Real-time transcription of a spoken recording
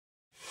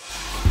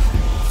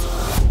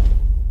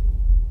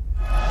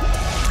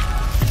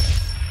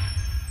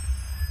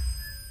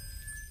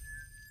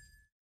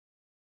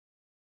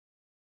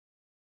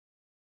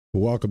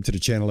Welcome to the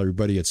channel,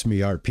 everybody. It's me,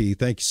 RP.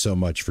 Thank you so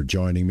much for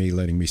joining me,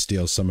 letting me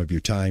steal some of your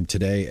time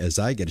today as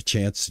I get a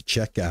chance to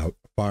check out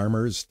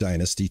Farmers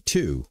Dynasty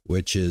 2,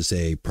 which is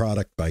a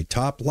product by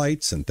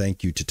Toplitz. And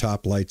thank you to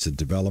Toplitz, a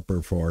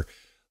developer, for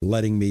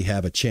letting me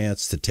have a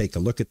chance to take a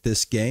look at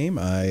this game.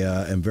 I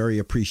am very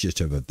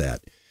appreciative of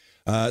that.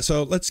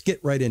 So let's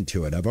get right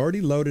into it. I've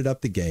already loaded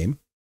up the game.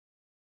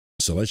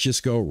 So let's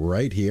just go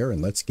right here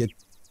and let's get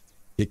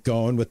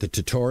going with the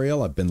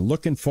tutorial. I've been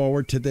looking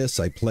forward to this.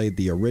 I played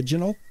the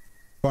original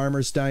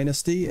Farmers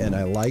Dynasty and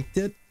I liked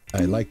it.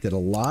 I liked it a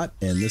lot,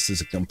 and this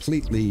is a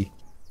completely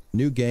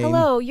new game.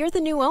 Hello, you're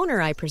the new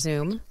owner, I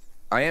presume.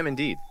 I am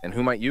indeed. And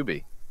who might you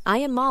be? I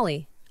am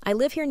Molly. I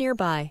live here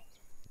nearby.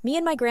 Me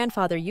and my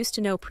grandfather used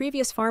to know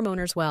previous farm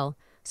owners well,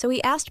 so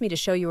he asked me to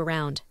show you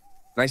around.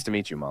 Nice to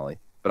meet you, Molly.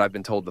 But I've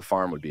been told the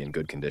farm would be in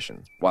good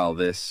condition, while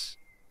this...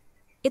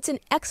 It's in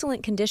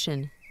excellent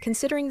condition,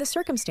 considering the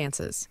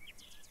circumstances.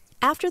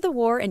 After the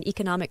war and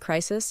economic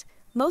crisis,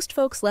 most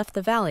folks left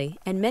the valley,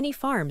 and many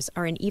farms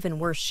are in even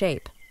worse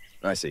shape.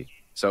 I see.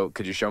 So,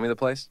 could you show me the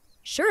place?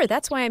 Sure,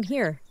 that's why I'm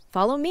here.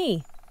 Follow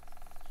me.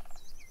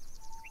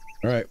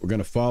 All right, we're going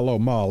to follow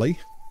Molly.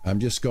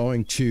 I'm just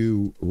going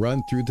to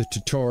run through the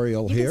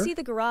tutorial here. You can see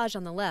the garage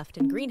on the left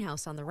and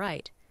greenhouse on the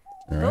right.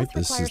 All right, Both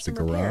this require is the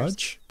some repairs,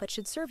 garage. but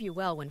should serve you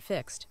well when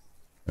fixed.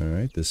 All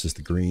right, this is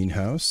the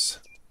greenhouse.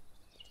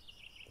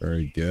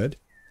 Very good.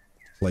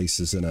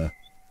 Place is in a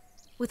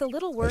With a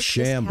little work,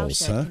 shambles,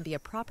 this cowshed huh? can be a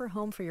proper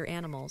home for your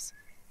animals.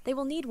 They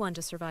will need one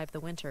to survive the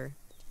winter.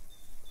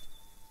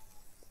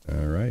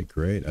 All right,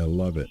 great. I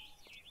love it.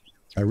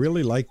 I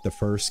really liked the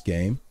first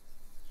game,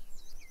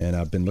 and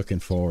I've been looking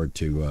forward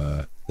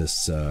to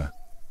this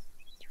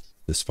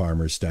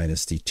Farmers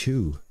Dynasty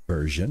 2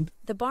 version.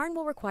 The barn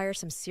will require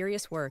some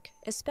serious work,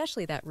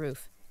 especially that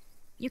roof.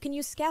 You can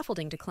use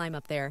scaffolding to climb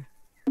up there.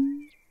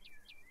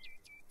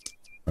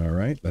 All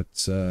right,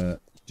 let's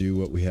do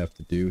what we have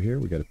to do here.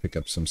 We got to pick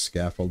up some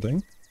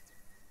scaffolding.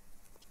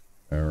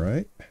 All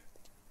right.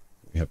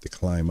 We have to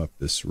climb up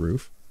this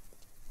roof.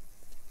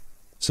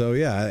 So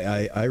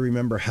yeah, I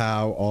remember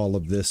how all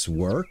of this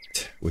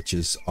worked, which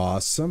is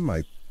awesome.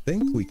 I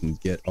think we can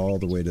get all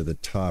the way to the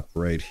top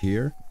right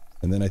here.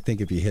 And then I think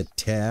if you hit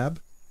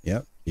tab,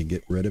 yep, you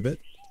get rid of it.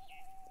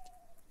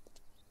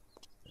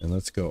 And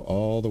let's go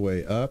all the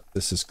way up.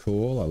 This is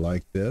cool. I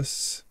like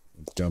this.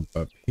 Jump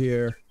up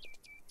here.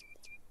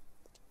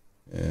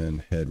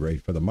 And head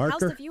right for the marker.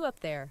 How's the view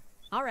up there?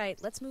 All right,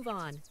 let's move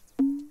on.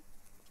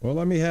 Well,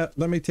 let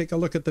me take a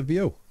look at the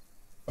view.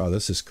 Oh,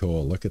 this is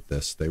cool. Look at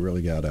this. They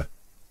really got a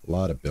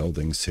lot of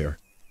buildings here.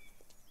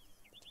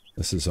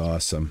 This is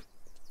awesome.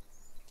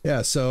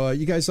 Yeah, so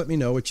you guys let me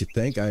know what you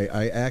think.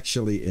 I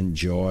actually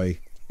enjoy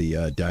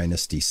the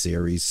Dynasty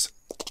series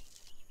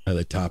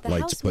that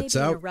Toplitz puts out. The house may be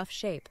in a out. rough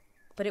shape,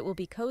 but it will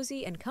be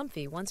cozy and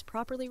comfy once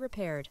properly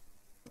repaired.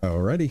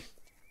 Alrighty.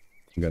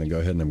 I'm going to go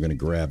ahead and I'm going to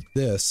grab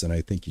this, and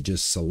I think you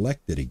just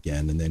select it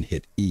again and then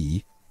hit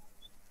E.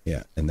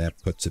 Yeah, and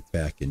that puts it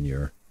back in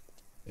your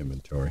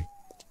inventory.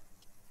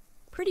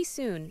 Pretty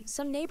soon,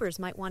 some neighbors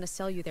might want to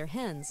sell you their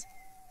hens.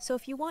 So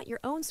if you want your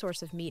own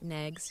source of meat and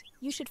eggs,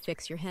 you should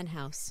fix your hen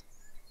house.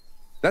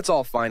 That's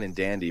all fine and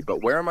dandy,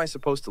 but where am I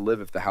supposed to live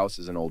if the house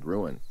is an old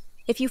ruin?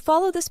 If you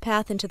follow this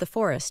path into the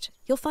forest,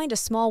 you'll find a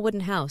small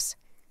wooden house.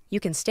 You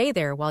can stay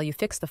there while you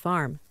fix the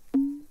farm.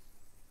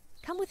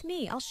 Come with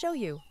me, I'll show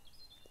you.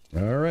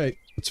 All right,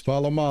 let's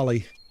follow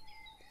Molly.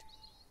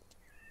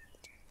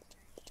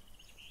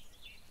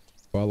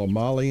 Follow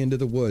Molly into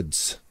the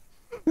woods.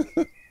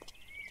 All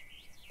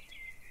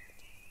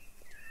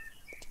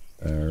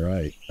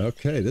right.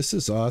 Okay, this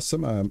is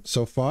awesome.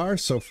 So far,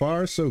 so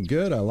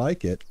good. I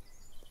like it.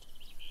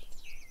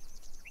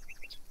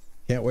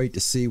 Can't wait to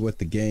see what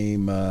the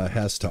game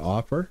has to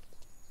offer.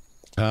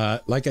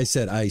 Like I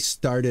said, I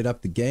started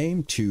up the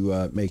game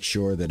to make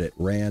sure that it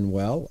ran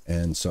well,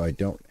 and so I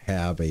don't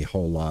have a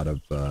whole lot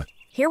of...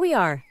 Here we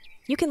are.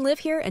 You can live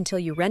here until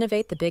you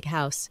renovate the big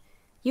house.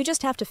 You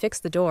just have to fix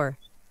the door.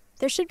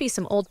 There should be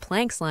some old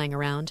planks lying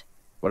around.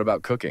 What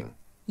about cooking?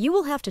 You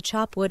will have to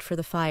chop wood for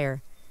the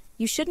fire.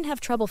 You shouldn't have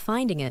trouble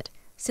finding it.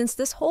 Since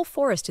this whole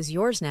forest is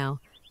yours now,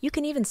 you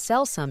can even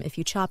sell some if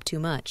you chop too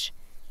much.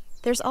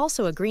 There's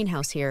also a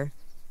greenhouse here.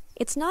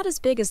 It's not as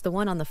big as the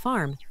one on the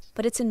farm,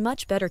 but it's in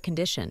much better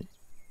condition.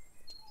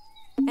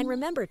 And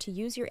remember to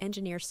use your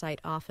engineer sight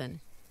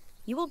often.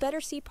 You will better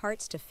see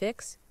parts to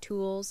fix,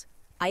 tools,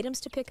 items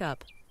to pick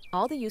up,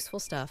 all the useful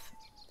stuff.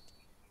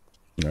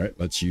 All right,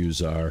 let's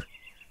use our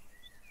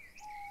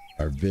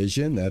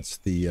vision. That's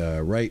the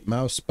right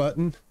mouse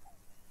button.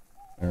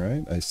 All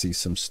right, I see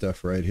some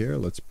stuff right here.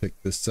 Let's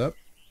pick this up.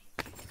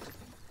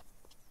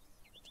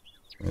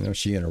 I know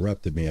she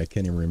interrupted me. I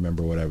can't even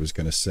remember what I was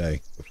going to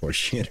say before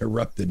she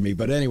interrupted me.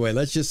 But anyway,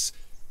 let's just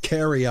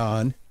carry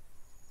on.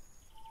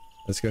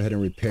 Let's go ahead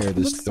and repair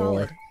this Looks door.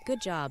 solid. Good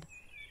job.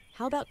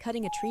 How about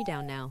cutting a tree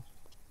down now?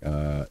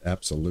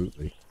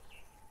 Absolutely.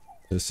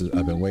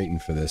 I've been waiting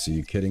for this. Are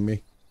you kidding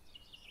me?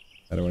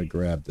 How do I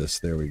grab this?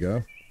 There we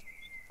go.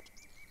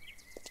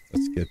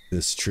 Let's get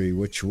this tree.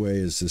 Which way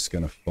is this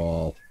going to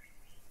fall?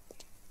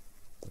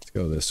 Let's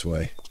Let's go this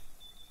way.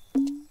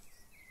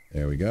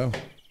 There we go.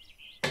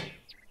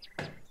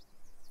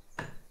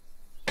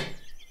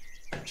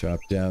 Chop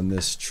down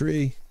this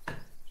tree.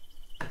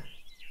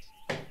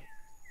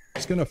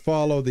 Just gonna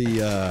follow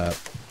the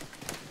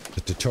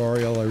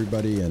tutorial,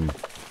 everybody, and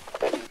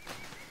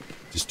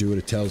just do what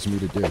it tells me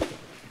to do.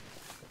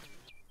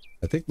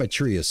 I think my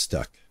tree is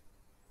stuck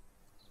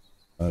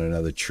on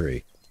another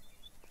tree.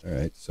 All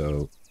right,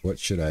 so what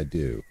should I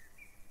do?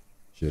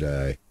 Should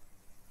I...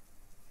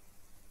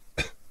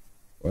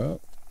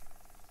 Well,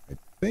 I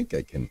think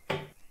I can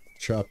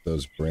chop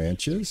those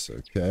branches.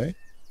 Okay.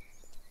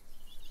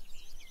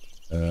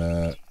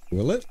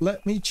 Will it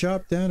let me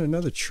chop down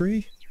another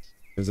tree?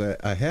 Because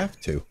I have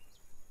to.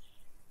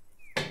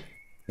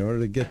 In order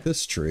to get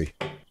this tree.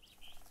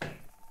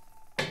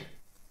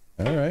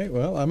 Alright,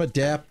 well, I'm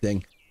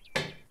adapting.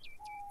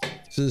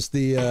 This is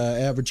the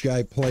average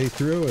guy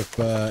playthrough.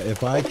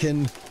 If I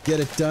can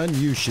get it done,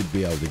 you should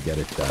be able to get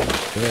it done.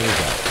 There we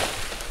go.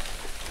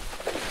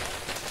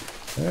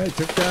 Alright,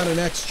 took down an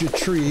extra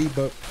tree,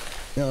 but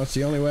you know, it's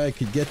the only way I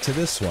could get to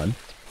this one.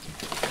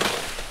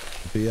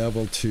 Be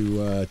able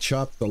to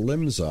chop the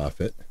limbs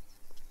off it.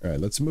 Alright,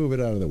 let's move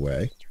it out of the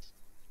way.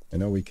 I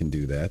know we can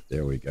do that.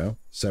 There we go.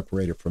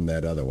 Separate it from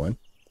that other one.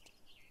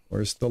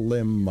 Where's the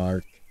limb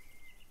mark?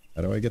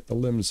 How do I get the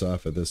limbs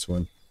off of this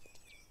one?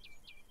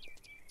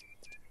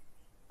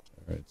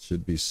 Alright, it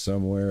should be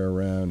somewhere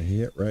around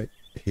here, right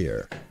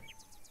here.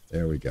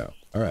 There we go.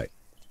 Alright.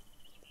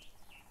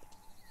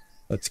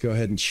 Let's go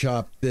ahead and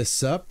chop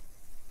this up.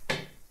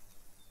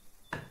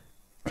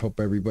 Hope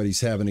everybody's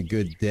having a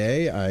good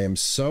day. I am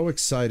so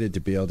excited to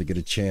be able to get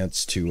a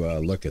chance to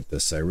look at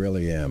this. I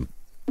really am.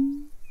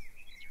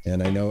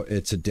 And I know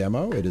it's a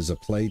demo. It is a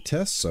play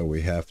test, so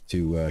we have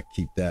to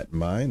keep that in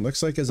mind.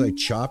 Looks like as I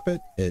chop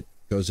it, it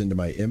goes into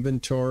my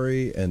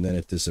inventory, and then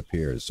it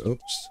disappears.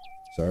 Oops.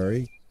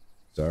 Sorry.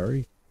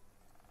 Sorry.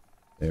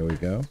 There we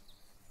go.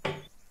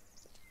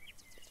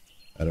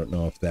 I don't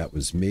know if that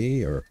was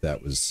me or if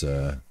that was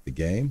the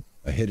game.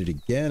 I hit it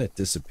again, it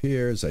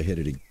disappears. I hit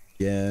it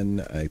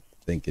again, I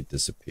think it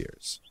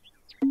disappears.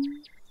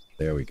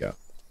 There we go.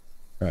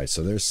 Alright,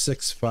 so there's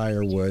 6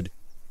 firewood.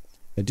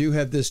 I do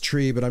have this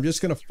tree, but I'm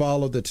just going to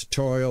follow the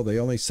tutorial. They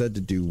only said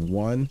to do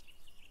 1.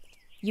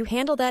 You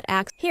handle that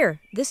axe. Here,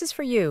 this is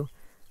for you.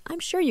 I'm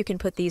sure you can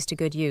put these to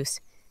good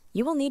use.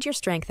 You will need your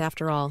strength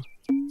after all.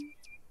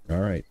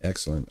 Alright,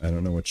 excellent. I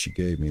don't know what she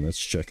gave me. Let's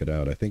check it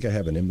out. I think I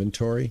have an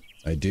inventory.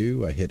 I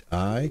do. I hit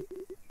I.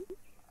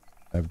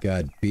 I've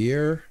got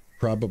beer,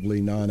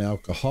 probably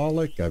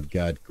non-alcoholic. I've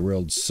got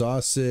grilled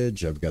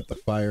sausage. I've got the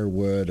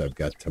firewood. I've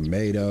got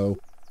tomato.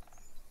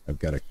 I've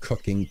got a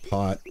cooking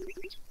pot.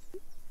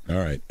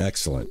 Alright,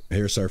 excellent.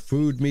 Here's our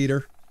food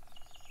meter.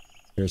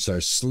 Here's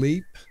our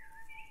sleep.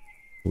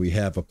 We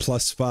have a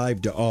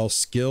 +5 to all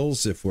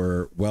skills if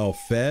we're well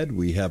fed.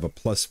 We have a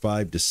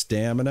 +5 to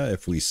stamina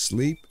if we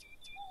sleep.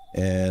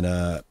 And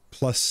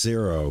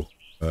 +0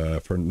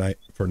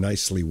 for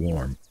nicely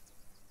warm.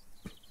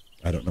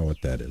 I don't know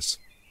what that is.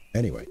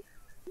 Anyway.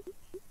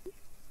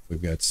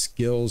 We've got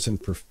skills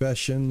and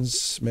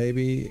professions,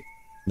 maybe.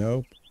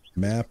 Nope.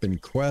 Map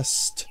and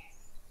quest.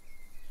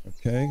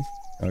 Okay.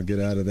 I'll get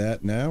out of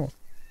that now.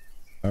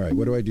 Alright,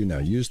 what do I do now?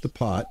 Use the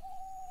pot.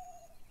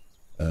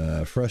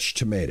 Fresh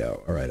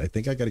tomato. Alright, I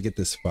think I got to get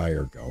this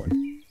fire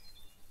going.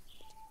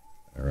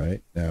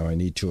 Alright, now I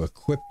need to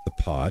equip the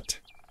pot.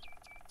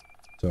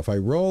 So if I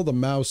roll the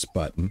mouse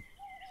button,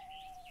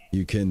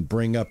 you can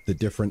bring up the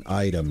different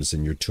items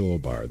in your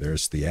toolbar.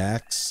 There's the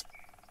axe.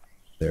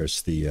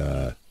 There's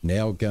the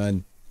nail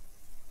gun.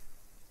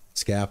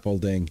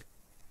 Scaffolding.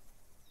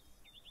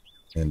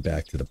 And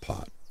back to the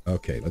pot.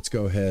 Okay, let's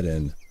go ahead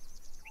and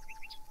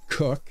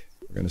cook.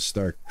 We're going to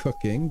start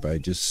cooking by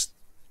just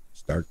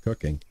start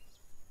cooking.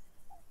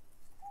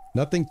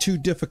 Nothing too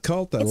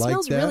difficult. I like that.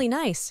 It smells really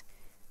nice.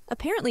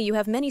 Apparently you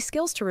have many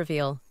skills to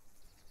reveal.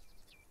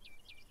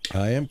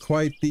 I am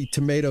quite the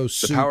tomato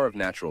soup. The power of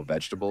natural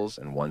vegetables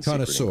and one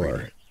secret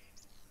ingredient.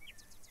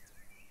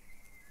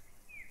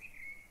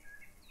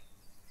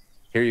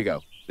 Here you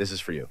go. This is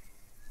for you.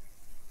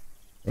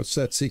 What's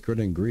that secret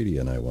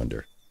ingredient, I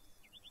wonder?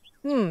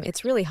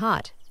 It's really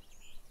hot.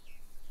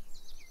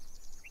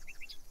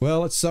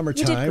 Well, it's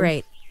summertime. You did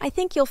great. I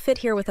think you'll fit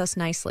here with us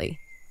nicely.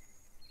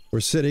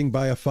 We're sitting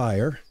by a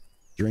fire,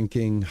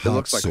 drinking hot soup. It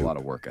looks like a lot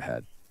of work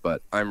ahead,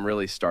 but I'm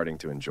really starting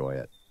to enjoy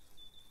it.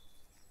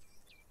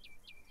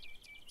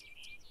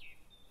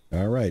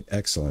 All right,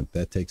 excellent.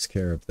 That takes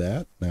care of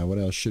that. Now, what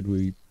else should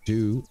we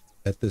do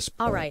at this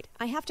point? All right,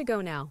 I have to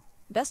go now.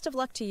 Best of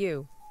luck to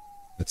you.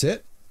 That's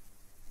it?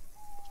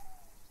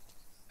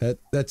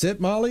 That's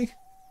it, Molly?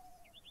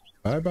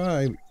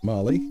 Bye-bye,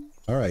 Molly.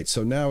 All right,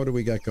 so now what do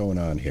we got going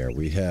on here?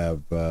 We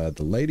have the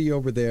lady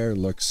over there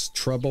looks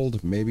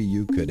troubled. Maybe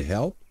you could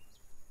help.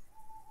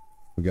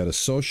 We got a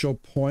social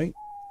point.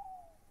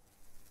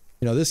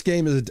 You know, this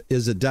game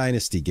is a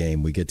dynasty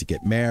game. We get to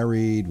get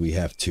married. We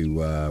have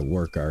to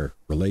work our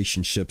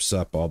relationships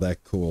up, all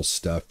that cool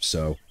stuff.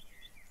 So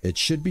it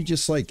should be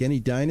just like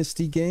any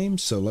dynasty game.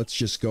 So let's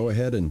just go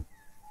ahead and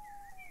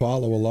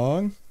follow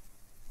along.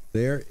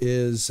 there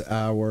is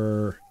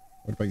our...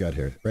 What have I got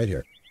here? Right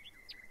here.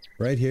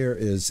 Right here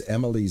is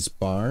Emily's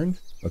barn.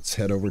 Let's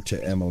head over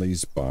to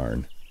Emily's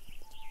barn.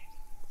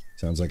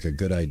 Sounds like a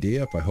good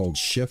idea. If I hold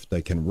shift,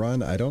 I can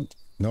run. I don't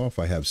know if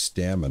I have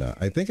stamina.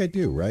 I think I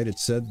do, right? It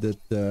said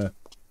that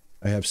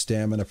I have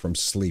stamina from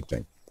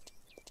sleeping.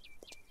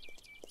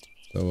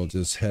 So we'll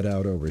just head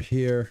out over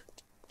here.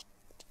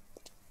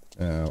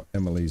 Now,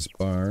 Emily's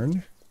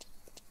barn.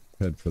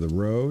 Head for the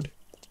road.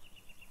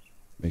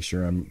 Make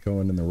sure I'm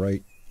going in the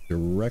right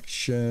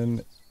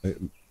direction.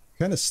 It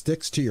kind of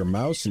sticks to your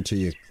mouse until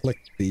you click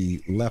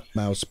the left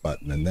mouse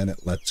button, and then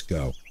it lets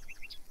go.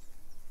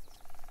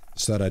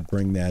 Just thought I'd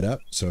bring that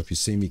up. So if you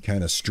see me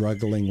kind of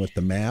struggling with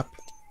the map,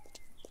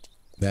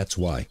 that's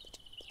why.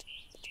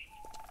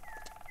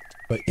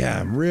 But yeah,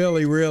 I'm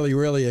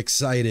really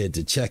excited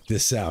to check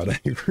this out. I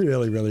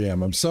really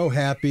am. I'm so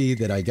happy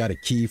that I got a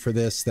key for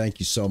this. Thank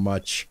you so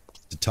much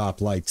to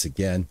Toplitz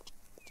again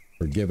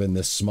for giving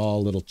this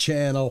small little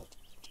channel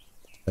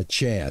a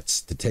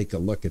chance to take a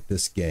look at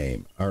this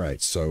game. All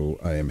right, so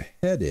I am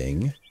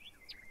heading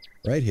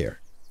right here.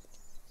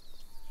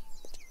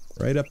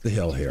 Right up the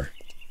hill here.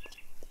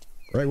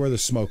 Right where the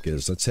smoke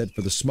is. Let's head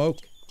for the smoke.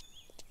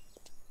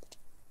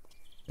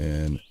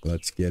 And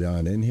let's get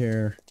on in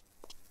here.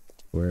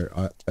 Where,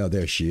 oh,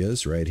 there she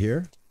is, right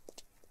here.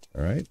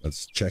 All right,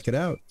 let's check it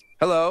out.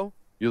 Hello.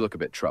 You look a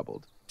bit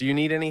troubled. Do you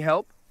need any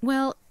help?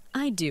 Well,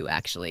 I do,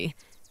 actually.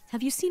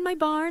 Have you seen my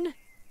barn?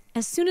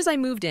 As soon as I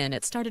moved in,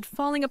 it started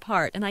falling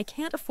apart, and I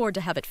can't afford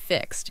to have it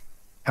fixed.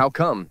 How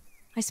come?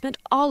 I spent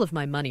all of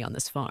my money on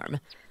this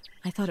farm.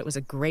 I thought it was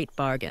a great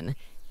bargain,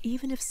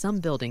 even if some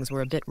buildings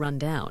were a bit run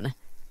down.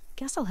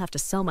 Guess I'll have to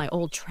sell my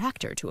old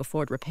tractor to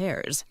afford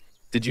repairs.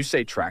 Did you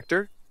say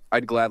tractor?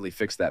 I'd gladly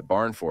fix that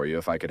barn for you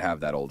if I could have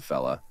that old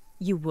fella.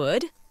 You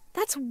would?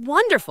 That's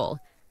wonderful!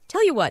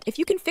 Tell you what, if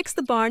you can fix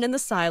the barn and the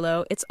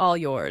silo, it's all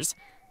yours.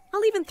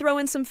 I'll even throw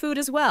in some food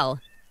as well.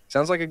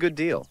 Sounds like a good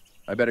deal.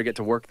 I better get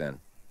to work then.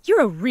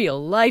 You're a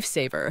real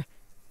lifesaver.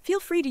 Feel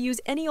free to use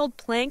any old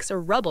planks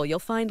or rubble you'll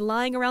find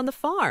lying around the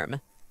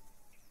farm.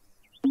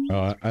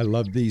 I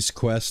love these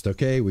quests.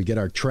 Okay, we get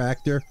our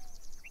tractor,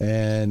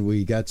 and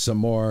we got some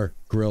more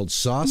grilled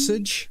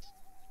sausage,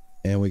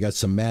 and we got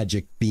some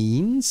magic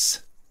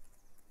beans.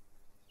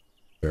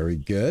 Very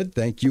good.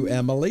 Thank you,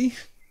 Emily.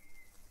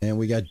 And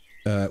we got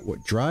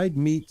dried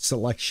meat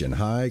selection,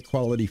 high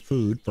quality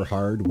food for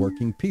hard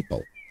working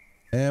people.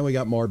 And we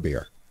got more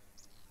beer.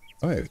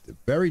 All right,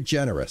 very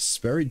generous,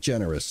 very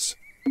generous.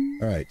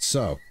 All right,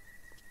 so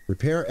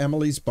repair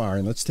Emily's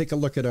barn. Let's take a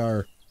look at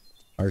our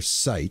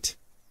site.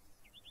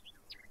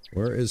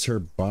 Where is her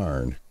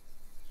barn?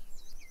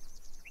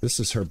 This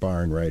is her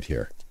barn right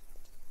here.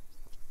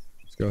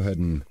 Let's go ahead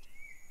and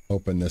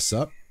open this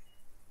up.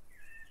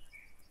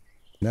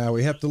 Now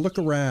we have to look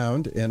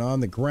around, and on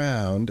the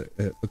ground,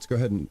 let's go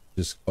ahead and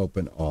just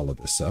open all of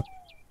this up.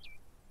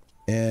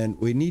 And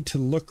we need to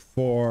look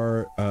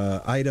for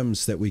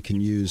items that we can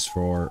use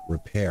for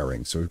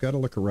repairing. So we've got to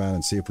look around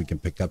and see if we can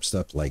pick up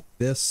stuff like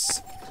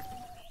this.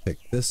 Pick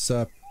this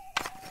up.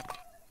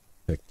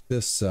 Pick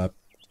this up.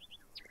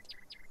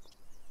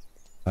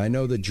 I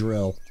know the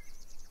drill.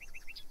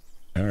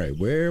 All right,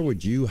 where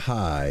would you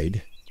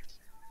hide?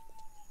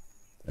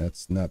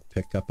 That's not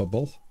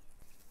pick-upable.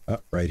 Oh,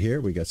 right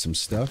here, we got some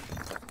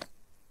stuff.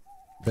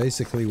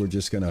 Basically, we're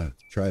just going to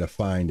try to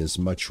find as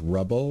much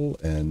rubble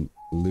and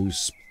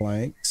loose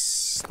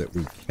planks that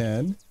we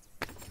can.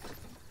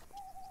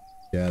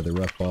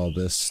 Gather up all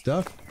this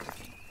stuff.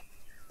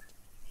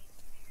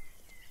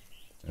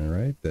 All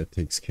right, that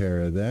takes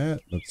care of that.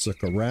 Let's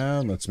look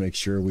around. Let's make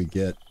sure we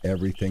get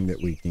everything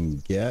that we can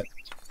get.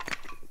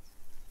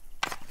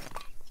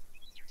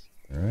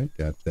 All right,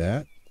 got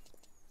that.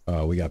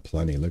 Oh, we got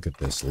plenty. Look at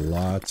this.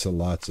 Lots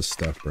of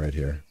stuff right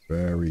here.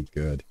 Very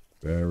good.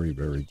 Very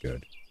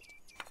good.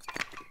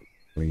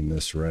 Clean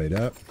this right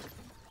up.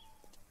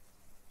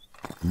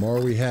 The more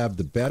we have,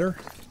 the better.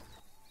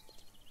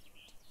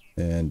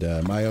 And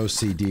my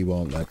OCD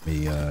won't let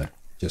me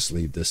just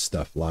leave this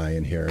stuff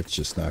lying here. It's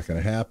just not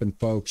going to happen,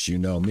 folks. You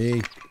know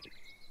me.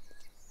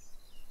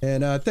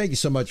 And thank you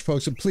so much,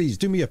 folks. And please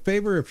do me a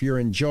favor if you're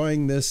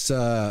enjoying this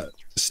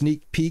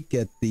sneak peek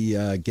at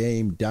the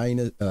game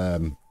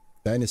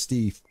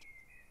Dynasty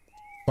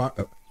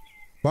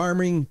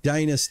Farming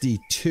Dynasty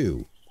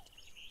 2.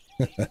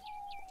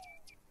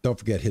 Don't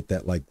forget, hit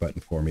that like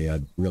button for me.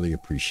 I'd really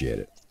appreciate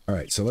it. All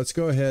right, so let's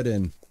go ahead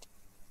and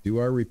do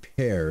our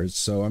repairs.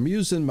 So I'm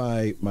using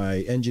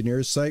my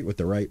engineer's site with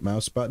the right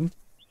mouse button.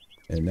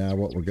 And now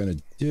what we're going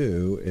to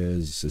do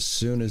is, as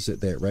soon as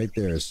right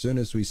there, as soon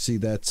as we see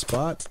that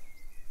spot,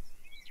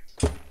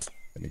 I'm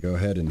going to go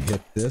ahead and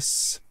hit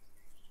this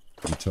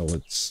until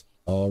it's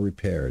all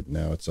repaired.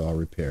 Now it's all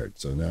repaired.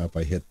 So now if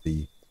I hit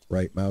the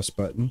right mouse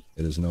button,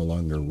 it is no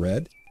longer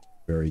red.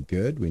 Very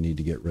good. We need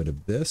to get rid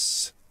of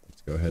this.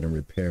 Let's go ahead and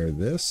repair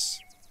this.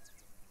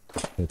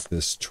 Hit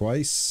this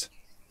twice.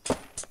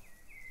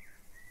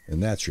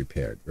 And that's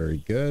repaired.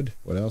 Very good.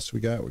 What else we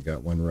got? We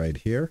got one right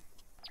here.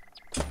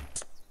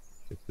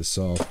 Get this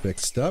all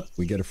fixed up.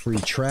 We get a free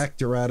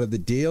tractor out of the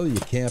deal. You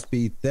can't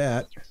beat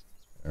that.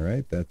 All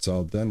right, that's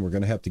all done. We're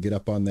going to have to get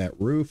up on that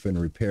roof and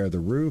repair the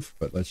roof,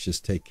 but let's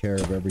just take care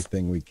of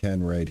everything we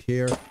can right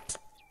here.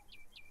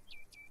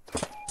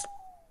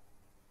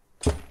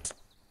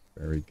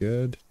 Very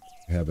good.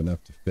 I have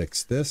enough to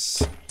fix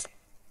this.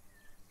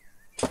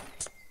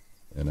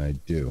 And I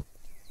do.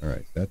 All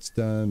right, that's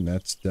done.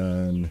 That's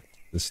done.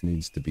 This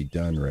needs to be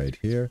done right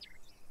here.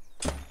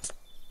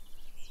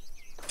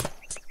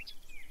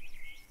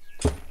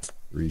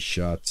 3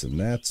 shots and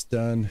that's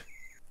done.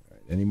 All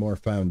right, any more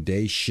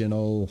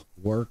foundational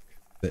work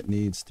that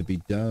needs to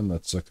be done?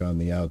 Let's look on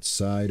the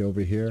outside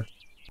over here.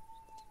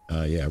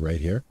 Yeah,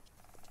 right here.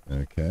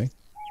 Okay.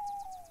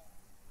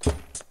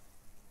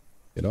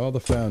 Get all the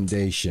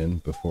foundation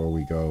before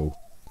we go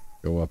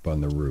up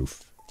on the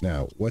roof.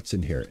 Now, what's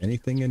in here?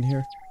 Anything in here?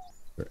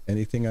 Is there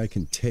anything I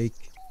can take?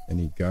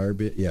 Any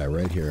garbage? Yeah,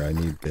 right here. I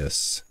need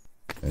this.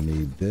 I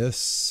need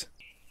this.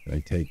 Can I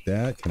take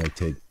that? Can I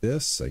take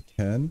this? I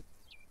can.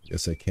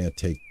 Guess I can't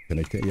take... Can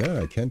I take...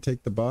 Yeah, I can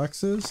take the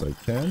boxes. I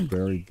can.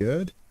 Very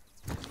good.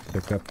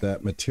 Pick up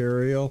that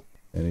material.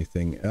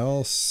 Anything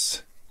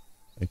else?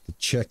 I like to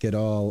check it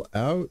all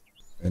out.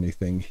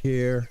 Anything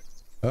here?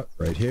 Oh,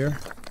 right here.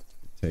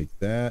 Take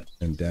that.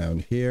 And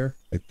down here.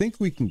 I think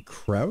we can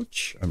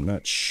crouch. I'm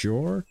not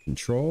sure.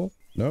 Control?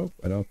 Nope,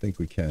 I don't think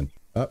we can.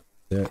 Up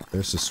there.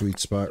 There's a sweet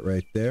spot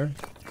right there.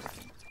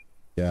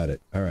 Got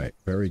it. All right.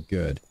 Very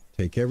good.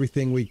 Take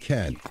everything we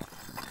can.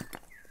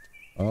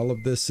 All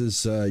of this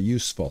is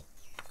useful.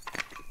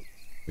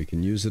 We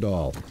can use it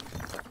all.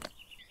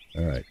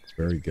 All right.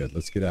 Very good.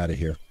 Let's get out of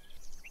here.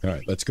 All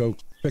right. Let's go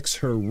fix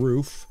her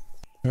roof.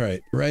 All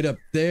right. Right up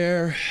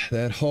there.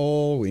 That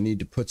hole. We need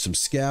to put some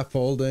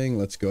scaffolding.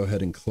 Let's go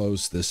ahead and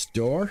close this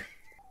door.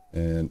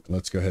 And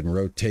let's go ahead and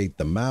rotate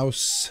the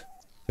mouse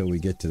till we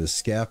get to the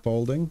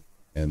scaffolding.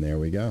 And there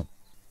we go.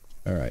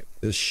 All right.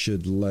 This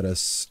should let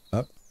us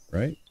up,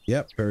 right?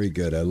 Yep. Very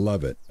good. I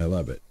love it. I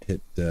love it.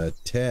 Hit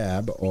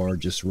tab or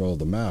just roll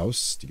the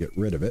mouse to get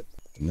rid of it.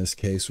 In this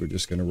case, we're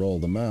just going to roll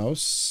the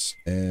mouse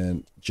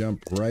and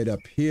jump right up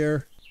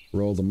here.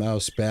 Roll the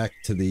mouse back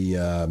to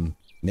the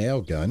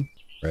nail gun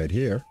right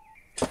here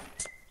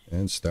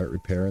and start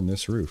repairing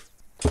this roof.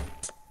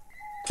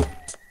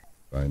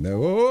 Find that.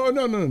 Oh,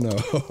 no, no, no.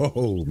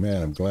 Oh,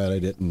 man, I'm glad I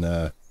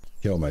didn't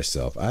kill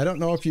myself. I don't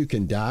know if you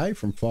can die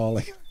from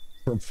falling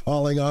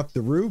off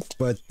the roof,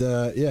 but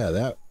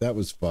yeah, that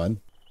was fun.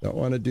 Don't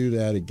want to do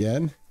that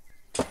again.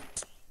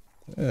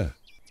 Yeah.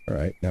 All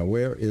right, now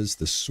where is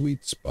the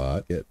sweet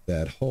spot? Get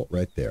that hole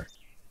right there.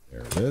 There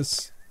it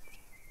is.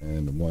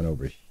 And one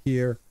over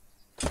here.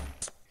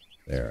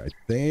 There, I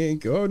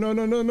think. Oh, no,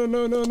 no, no, no,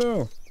 no, no,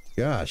 no.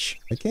 Gosh,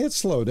 I can't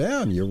slow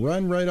down. You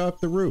run right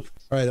off the roof.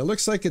 All right, it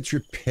looks like it's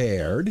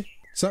repaired.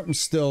 Something's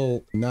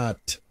still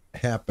not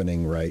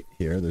happening right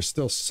here. There's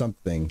still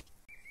something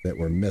that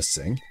we're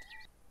missing.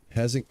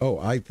 Hasn't... Oh,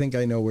 I think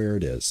I know where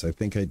it is. I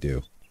think I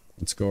do.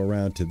 Let's go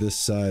around to this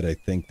side. I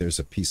think there's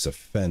a piece of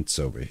fence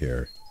over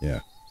here. Yeah,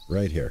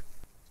 right here.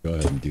 Go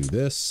ahead and do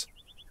this.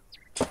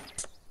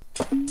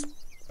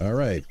 All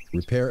right.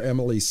 Repair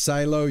Emily's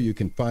silo. You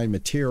can find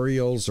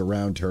materials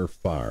around her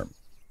farm.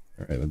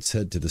 All right, let's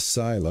head to the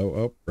silo.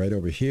 Oh, right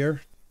over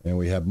here. And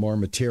we have more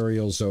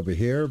materials over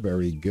here.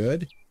 Very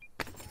good.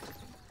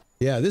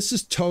 Yeah, this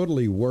is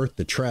totally worth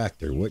the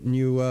tractor. Wouldn't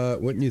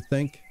you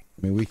think?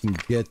 I mean, we can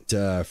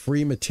get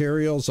free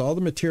materials. All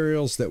the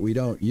materials that we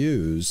don't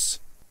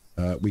use,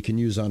 we can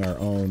use on our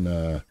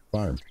own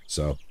farm.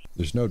 So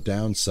there's no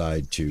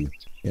downside to,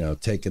 you know,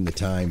 taking the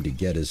time to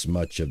get as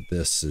much of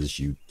this as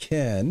you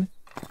can.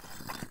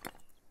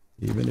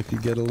 Even if you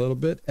get a little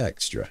bit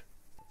extra.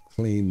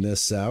 Clean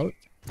this out.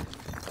 Pick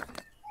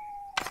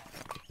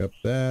up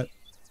that.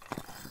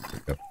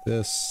 Pick up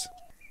this.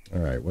 All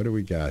right, what do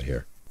we got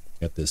here?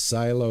 Got this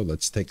silo.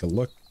 Let's take a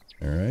look.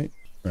 All right.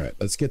 All right,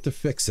 let's get to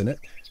fixing it.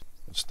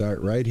 We'll start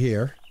right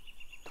here.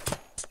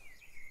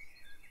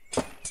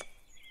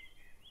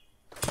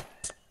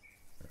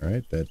 All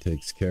right, that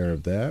takes care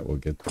of that. We'll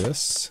get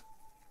this.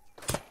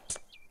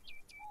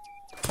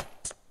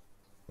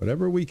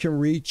 Whatever we can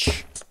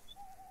reach,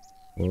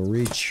 we'll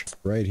reach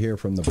right here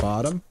from the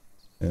bottom.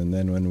 And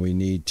then when we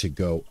need to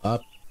go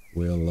up,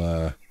 we'll,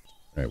 all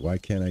right, why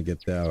can't I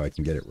get that? Oh, I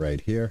can get it right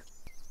here.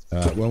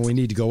 When we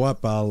need to go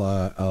up,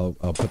 I'll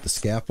put the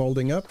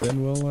scaffolding up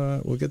and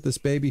we'll get this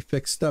baby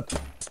fixed up.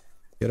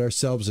 Get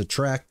ourselves a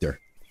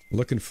tractor.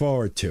 Looking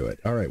forward to it.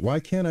 All right, why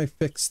can't I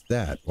fix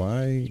that?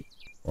 Why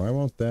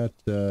won't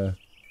that,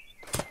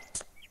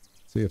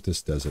 see if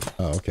this does it.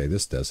 Oh, okay,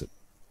 this does it.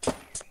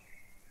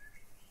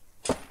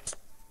 All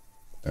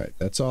right,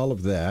 that's all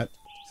of that.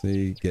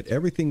 See, get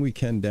everything we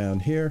can down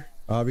here,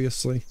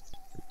 obviously.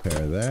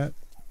 Repair that.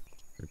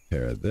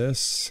 Repair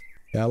this.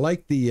 Yeah, I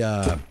like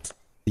the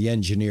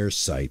engineer's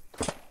site.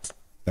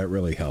 That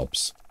really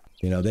helps.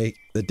 You know, the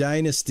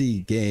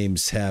Dynasty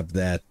games have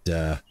that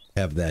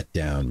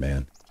down,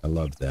 man. I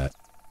love that.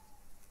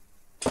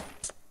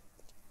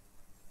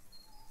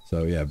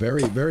 So yeah,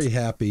 very, very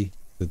happy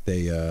that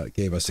they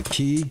gave us a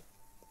key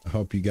I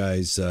hope you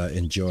guys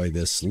enjoy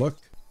this look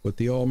with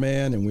the old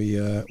man, and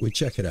we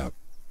check it out.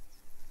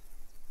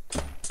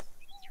 All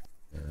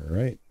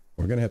right,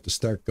 we're gonna have to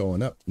start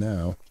going up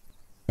now.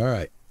 All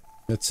right,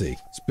 let's see.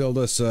 Let's build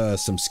us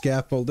some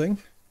scaffolding.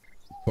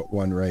 Put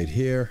one right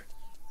here,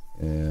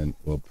 and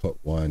we'll put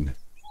one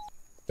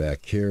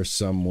back here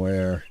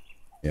somewhere.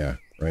 Yeah,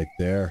 right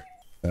there.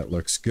 That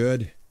looks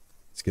good.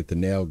 Let's get the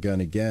nail gun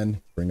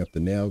again. Bring up the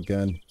nail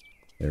gun.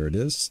 There it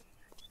is.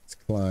 Let's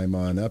climb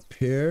on up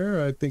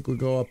here. I think we'll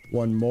go up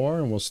one more,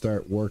 and we'll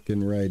start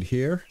working right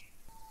here.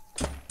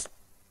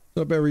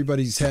 Hope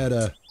everybody's had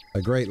a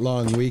great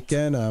long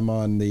weekend. I'm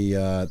on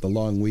the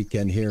long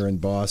weekend here in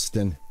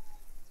Boston.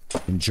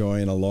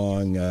 Enjoying a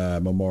long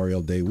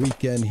Memorial Day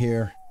weekend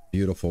here.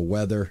 Beautiful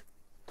weather.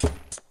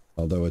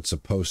 Although it's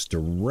supposed to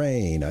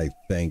rain, I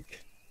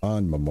think,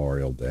 on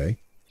Memorial Day.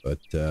 But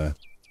the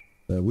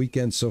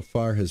weekend so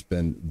far has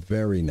been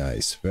very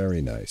nice.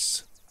 Very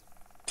nice.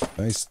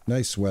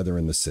 Nice weather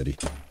in the city.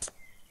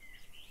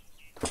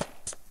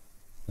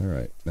 All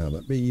right. Now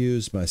let me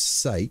use my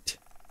sight.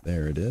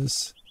 There it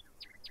is.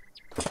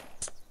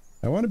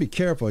 I want to be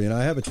careful. You know,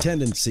 I have a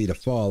tendency to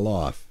fall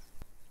off.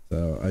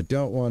 So I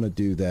don't want to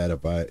do that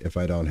if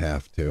I don't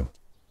have to.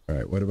 All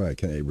right, what about,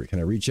 can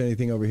I reach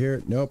anything over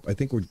here? Nope, I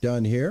think we're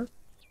done here.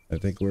 I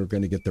think we're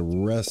going to get the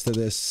rest of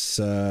this.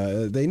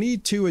 They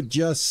need to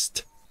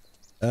adjust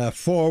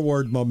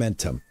forward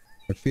momentum.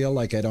 I feel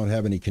like I don't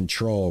have any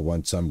control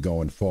once I'm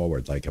going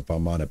forward. Like if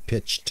I'm on a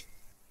pitched,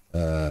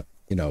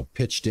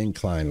 pitched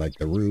incline, like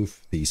the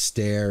roof, these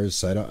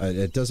stairs.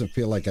 It doesn't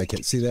feel like I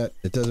can see that.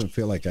 It doesn't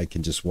feel like I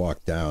can just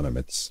walk down them.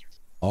 It's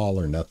all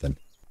or nothing.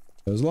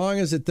 As long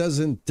as it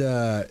doesn't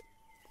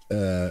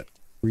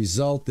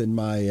result in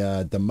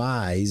my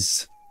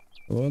demise,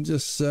 we'll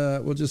just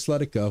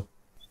let it go.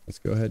 Let's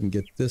go ahead and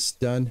get this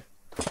done.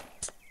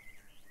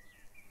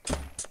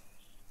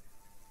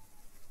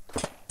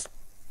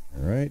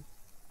 All right.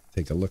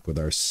 Take a look with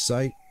our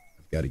sight.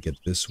 I've got to get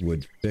this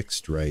wood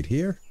fixed right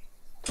here.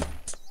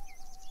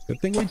 Good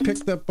thing we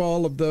picked up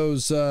all of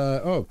those.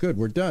 Oh, good.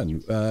 We're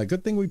done.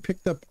 Good thing we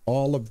picked up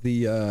all of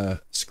the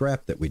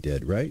scrap that we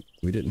did, right?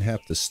 We didn't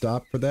have to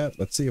stop for that.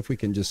 Let's see if we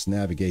can just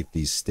navigate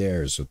these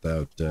stairs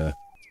without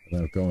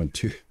going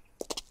too...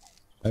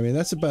 I mean,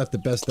 that's about the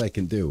best I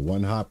can do.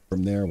 One hop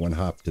from there, one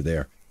hop to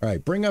there. All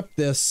right, bring up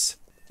this.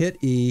 Hit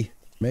E.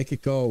 Make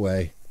it go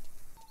away.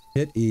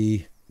 Hit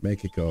E.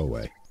 Make it go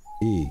away.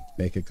 E.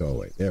 Make it go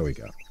away. There we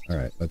go. All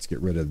right, let's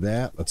get rid of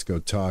that. Let's go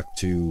talk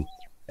to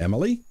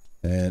Emily.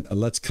 And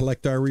let's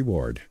collect our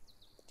reward.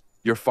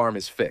 Your farm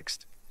is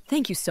fixed.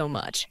 Thank you so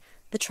much.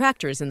 The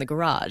tractor is in the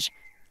garage.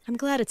 I'm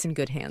glad it's in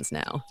good hands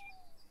now.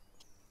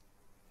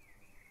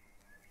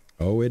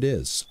 Oh, it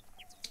is.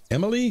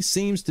 Emily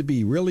seems to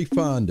be really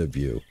fond of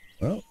you.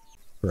 Well,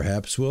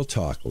 perhaps we'll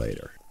talk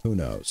later. Who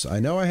knows? I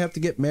know I have to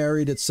get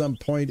married at some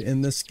point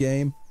in this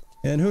game.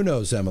 And who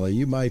knows, Emily,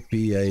 you might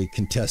be a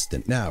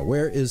contestant. Now,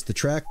 where is the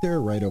tractor?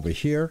 Right over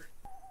here.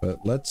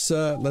 But let's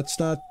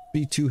not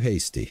be too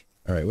hasty.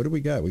 All right, what do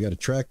we got? We got a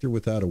tractor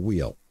without a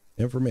wheel.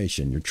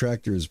 Information. Your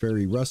tractor is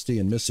very rusty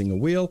and missing a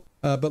wheel,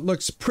 but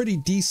looks pretty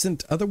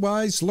decent.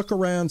 Otherwise, look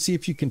around, see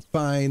if you can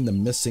find the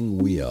missing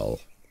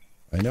wheel.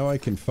 I know I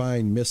can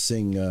find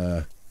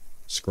missing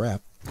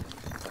scrap,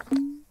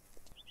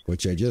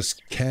 which I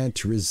just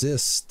can't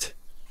resist.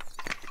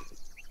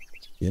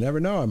 You never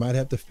know. I might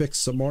have to fix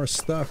some more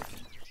stuff.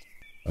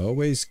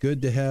 Always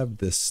good to have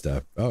this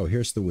stuff. Oh,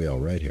 here's the wheel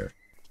right here.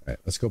 All right,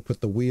 let's go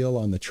put the wheel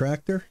on the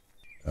tractor.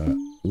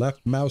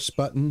 Left mouse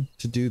button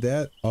to do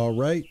that. All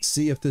right,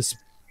 see if this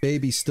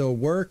baby still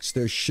works.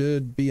 There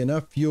should be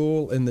enough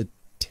fuel in the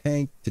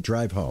tank to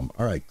drive home.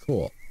 All right,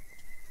 cool.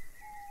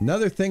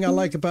 Another thing I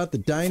like about the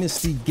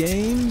Dynasty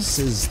games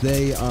is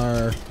they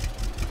are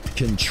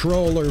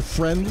controller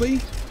friendly.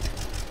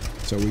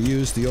 So we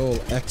use the old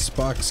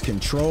Xbox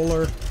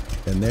controller,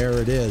 and there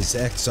it is,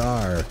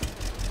 XR.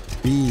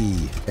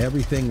 B,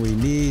 everything we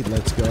need.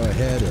 Let's go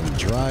ahead and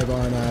drive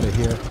on out of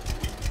here.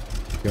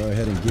 Go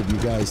ahead and give you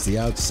guys the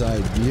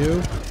outside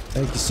view.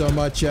 Thank you so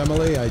much,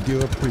 Emily. I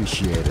do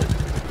appreciate it.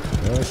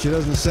 Well, she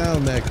doesn't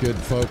sound that good,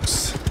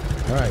 folks.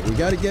 All right, we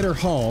got to get her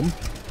home.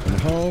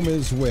 And home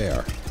is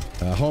where?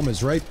 Home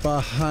is right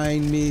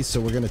behind me, so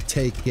we're going to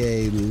take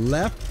a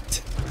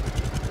left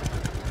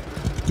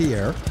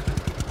here.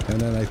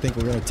 And then I think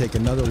we're going to take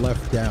another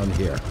left down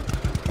here.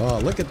 Oh,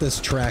 look at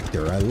this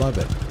tractor. I love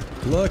it.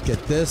 Look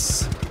at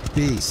this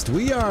beast.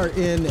 We are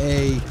in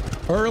a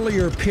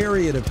earlier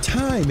period of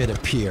time, it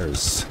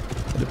appears.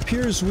 It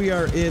appears we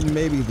are in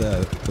maybe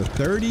the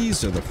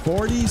 30s or the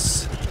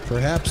 40s,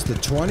 perhaps the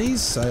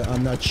 20s.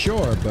 I'm not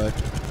sure, but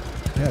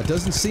yeah, it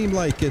doesn't seem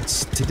like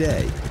it's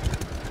today.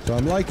 So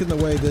I'm liking the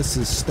way this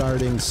is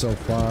starting so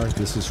far.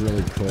 This is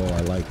really cool. I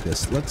like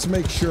this. Let's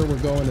make sure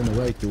we're going in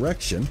the right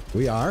direction.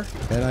 We are.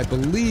 And I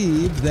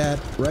believe that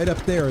right up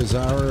there is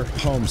our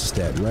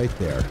homestead, right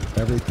there.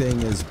 Everything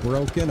is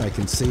broken. I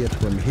can see it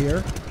from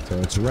here. So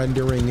it's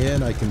rendering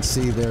in. I can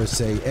see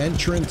there's a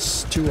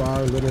entrance to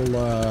our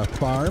little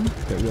farm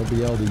that we'll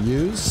be able to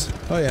use.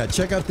 Oh yeah,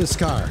 check out this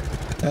car.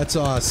 That's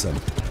awesome.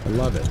 I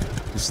love it.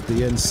 This is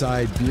the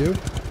inside view.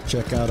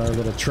 Check out our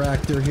little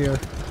tractor here.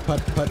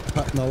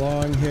 Putting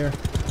along here.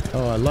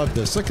 Oh, I love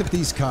this. Look at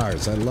these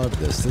cars. I love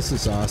this. This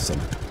is awesome.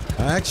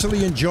 I'm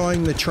actually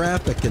enjoying the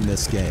traffic in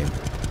this game.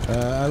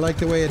 I like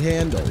the way it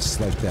handles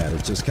like that.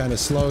 It just kind of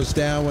slows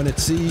down when it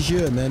sees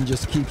you and then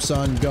just keeps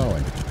on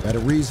going at a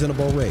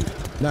reasonable rate.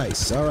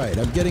 Nice. All right.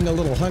 I'm getting a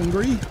little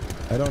hungry.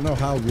 I don't know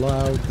how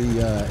loud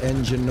the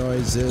engine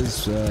noise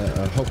is.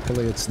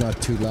 Hopefully it's not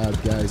too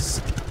loud,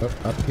 guys. Oh,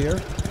 up here.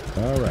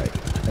 All right.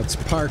 Let's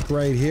park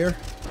right here.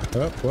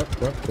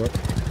 Whoop.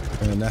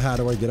 And now how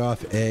do I get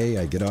off A?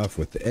 I get off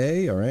with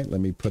A. All right.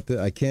 Let me put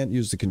the... I can't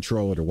use the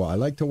controller to walk. I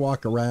like to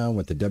walk around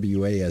with the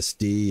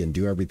WASD and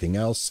do everything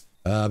else.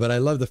 But I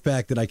love the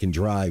fact that I can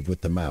drive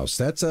with the mouse.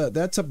 That's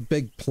a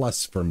big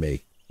plus for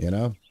me, you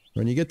know?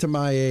 When you get to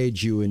my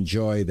age, you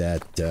enjoy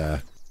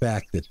that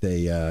fact that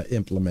they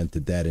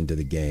implemented that into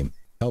the game.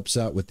 Helps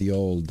out with the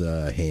old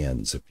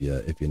hands,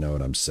 if you know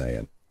what I'm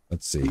saying.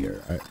 Let's see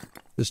here.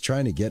 Just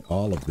trying to get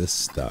all of this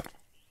stuff.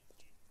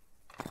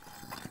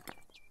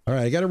 All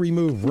right, I got to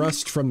remove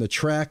rust from the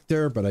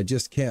tractor, but I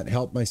just can't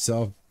help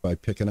myself by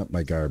picking up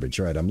my garbage.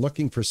 All right, I'm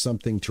looking for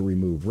something to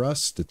remove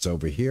rust. It's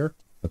over here.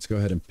 Let's go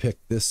ahead and pick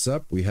this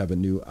up. We have a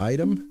new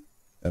item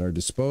at our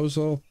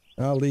disposal.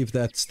 I'll leave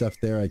that stuff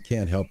there. I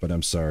can't help it.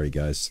 I'm sorry,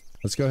 guys.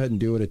 Let's go ahead and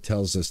do what it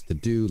tells us to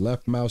do.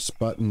 Left mouse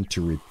button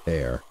to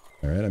repair.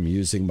 All right, I'm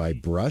using my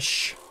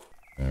brush.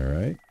 All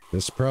right.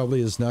 This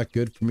probably is not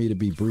good for me to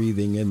be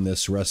breathing in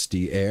this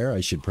rusty air.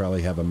 I should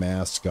probably have a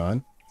mask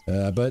on.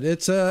 But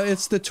it's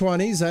the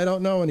 20s. I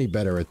don't know any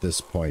better at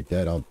this point,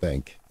 I don't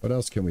think. What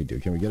else can we do?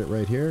 Can we get it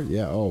right here?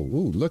 Yeah. Oh,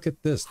 ooh, look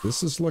at this.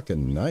 This is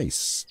looking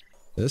nice.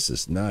 This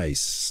is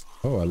nice.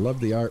 Oh, I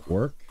love the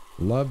artwork.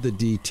 Love the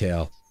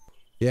detail.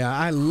 Yeah,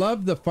 I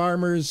love the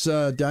Farmers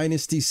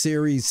Dynasty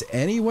series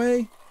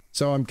anyway,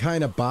 so I'm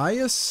kind of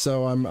biased.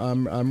 So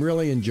I'm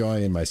really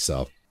enjoying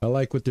myself. I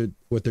like what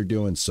they're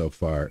doing so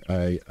far.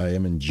 I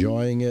am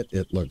enjoying it.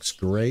 It looks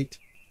great.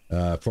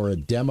 For a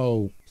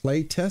demo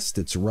playtest,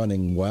 it's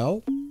running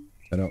well.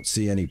 I don't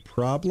see any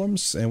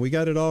problems, and we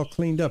got it all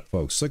cleaned up,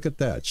 folks. Look at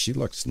that. She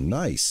looks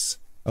nice.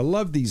 I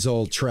love these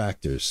old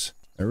tractors.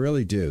 I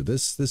really do.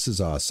 This is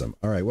awesome.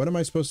 All right, what am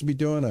I supposed to be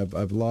doing?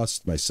 I've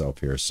lost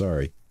myself here.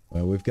 Sorry.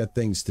 We've got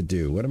things to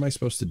do. What am I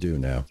supposed to do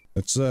now?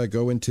 Let's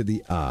go into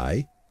the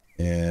eye,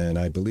 and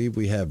I believe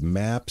we have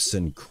maps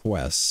and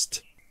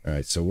quest. All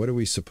right, so what are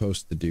we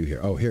supposed to do here?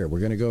 Oh, here, we're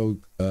going to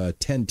go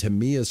tend to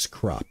Mia's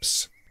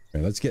crops.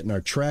 All right, let's get in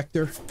our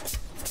tractor,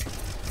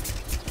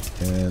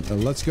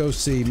 and let's go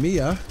see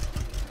Mia,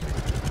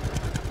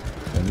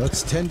 and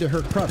let's tend to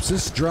her crops.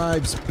 This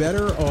drives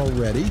better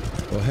already.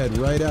 We'll head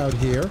right out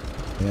here.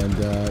 And,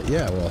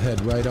 yeah, we'll head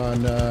right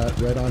on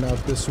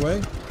out this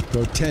way.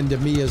 Go tend to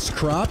Mia's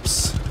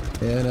crops.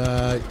 And,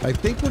 I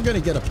think we're going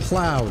to get a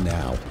plow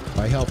now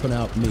by helping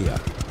out Mia.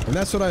 And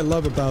that's what I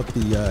love about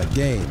the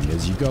game,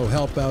 is you go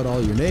help out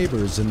all your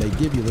neighbors and they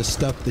give you the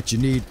stuff that you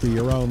need for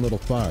your own little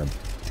farm.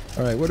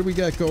 All right, what do we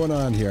got going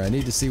on here? I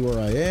need to see where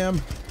I am.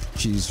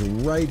 She's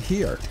right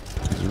here.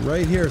 She's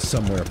right here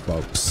somewhere,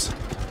 folks.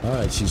 All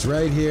right, she's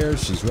right here.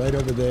 She's right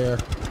over there.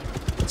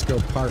 Let's go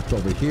park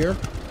over here.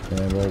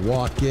 And we'll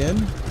walk in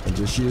and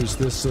just use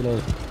this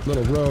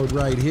little road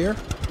right here.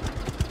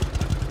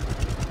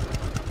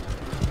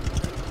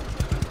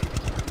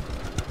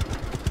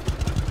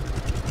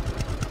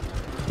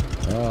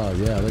 Oh,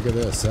 yeah, look at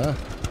this, huh?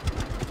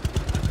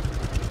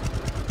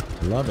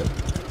 Love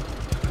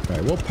it. All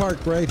right, we'll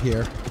park right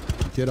here,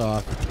 get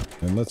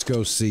off, and let's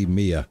go see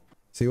Mia.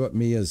 See what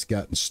Mia's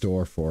got in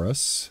store for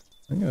us.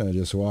 I'm going to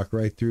just walk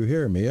right through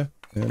here, Mia,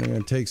 and I'm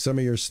going to take some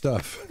of your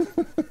stuff.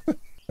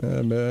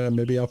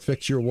 Maybe I'll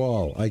fix your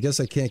wall. I guess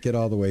I can't get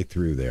all the way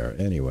through there.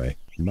 Anyway,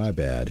 my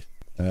bad.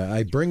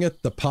 I bring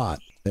it the pot.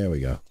 There we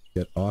go.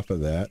 Get off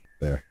of that.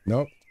 There.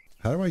 Nope.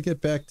 How do I get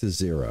back to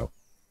 0?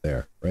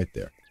 There. Right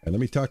there. And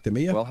let me talk to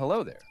Mia. Well,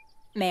 hello there.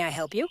 May I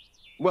help you?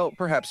 Well,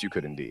 perhaps you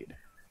could indeed.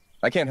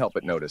 I can't help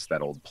but notice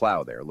that old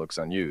plow there looks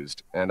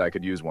unused, and I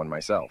could use one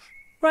myself.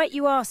 Right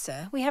you are,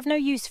 sir. We have no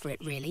use for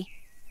it, really.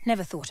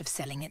 Never thought of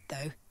selling it,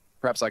 though.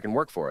 Perhaps I can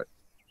work for it.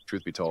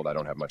 Truth be told, I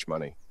don't have much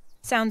money.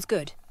 Sounds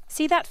good.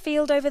 See that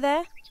field over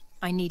there?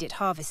 I need it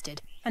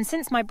harvested, and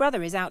since my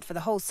brother is out for the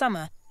whole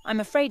summer,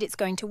 I'm afraid it's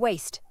going to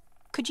waste.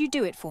 Could you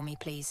do it for me,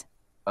 please?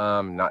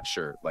 Not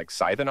sure. Like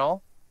scythe and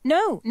all?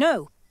 No.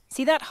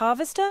 See that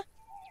harvester?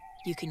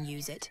 You can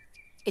use it.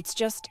 It's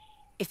just,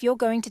 if you're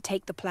going to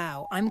take the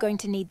plow, I'm going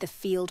to need the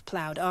field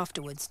plowed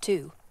afterwards,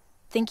 too.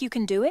 Think you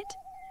can do it?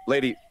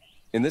 Lady,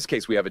 in this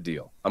case, we have a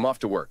deal. I'm off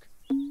to work.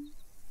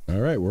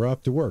 All right, we're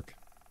off to work.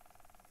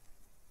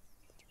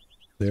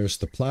 There's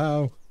the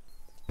plow.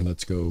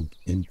 Let's go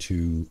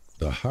into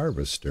the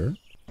harvester.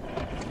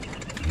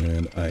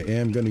 And I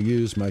am going to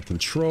use my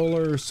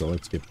controller, so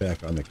let's get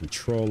back on the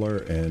controller,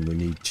 and we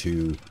need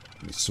to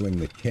swing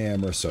the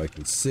camera so I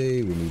can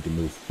see. We need to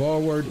move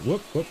forward.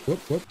 Whoop.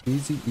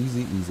 Easy.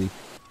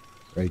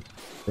 Right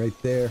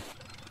there.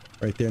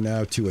 Right there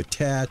now to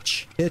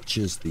attach. Hitch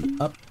is the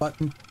up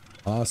button.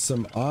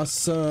 Awesome.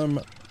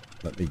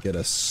 Let me get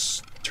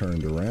us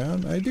turned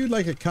around. I do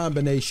like a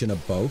combination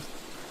of both.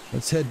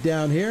 Let's head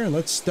down here and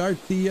let's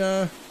start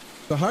the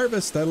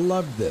harvest. I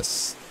love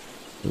this.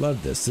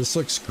 Love this. This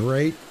looks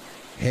great.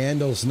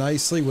 Handles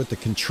nicely with the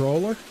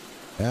controller.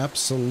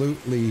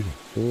 Absolutely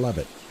love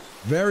it.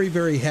 Very,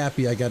 very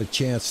happy I got a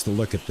chance to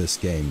look at this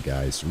game,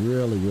 guys.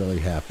 Really, really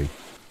happy.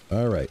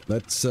 All right,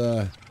 let's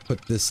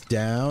put this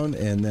down,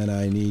 and then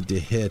I need to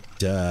hit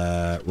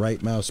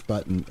right mouse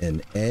button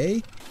and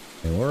A,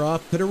 and we're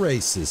off to the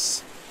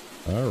races.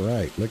 All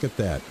right, look at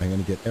that. I'm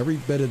going to get every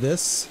bit of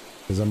this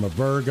because I'm a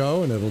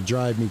Virgo, and it'll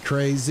drive me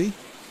crazy.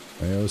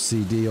 My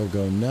OCD will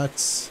go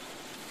nuts.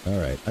 All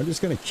right, I'm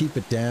just going to keep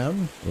it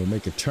down. We'll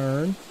make a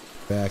turn,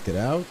 back it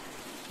out,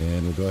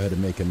 and we'll go ahead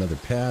and make another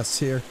pass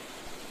here.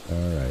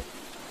 All right,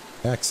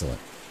 excellent.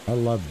 I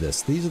love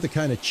this. These are the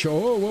kind of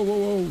whoa, whoa, whoa,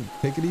 whoa.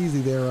 Take it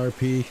easy there,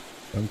 RP.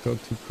 Don't go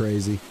too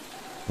crazy.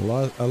 I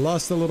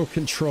lost a little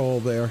control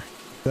there.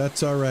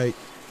 That's all right.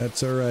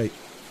 That's all right.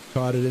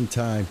 Caught it in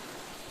time.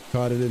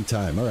 Caught it in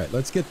time. All right,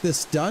 let's get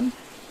this done,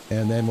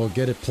 and then we'll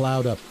get it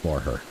plowed up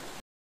for her.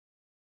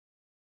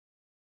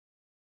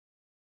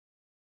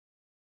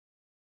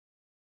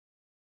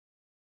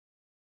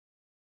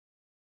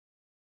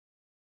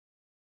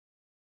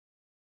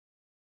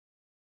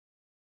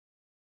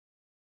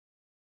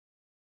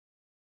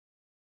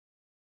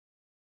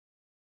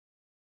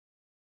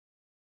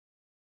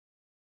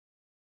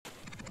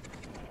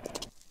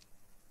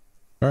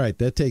 All right,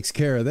 that takes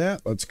care of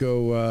that. Let's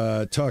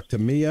go talk to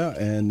Mia,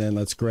 and then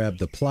let's grab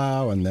the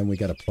plow, and then we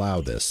got to plow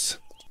this.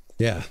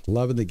 Yeah,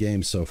 loving the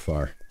game so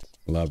far.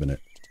 Loving it.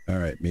 All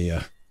right,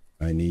 Mia,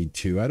 I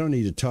don't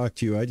need to talk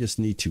to you. I just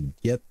need to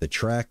get the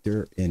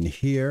tractor in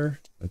here.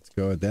 Let's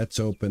go.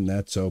 That's open.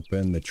 That's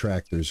open. The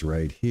tractor's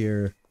right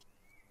here.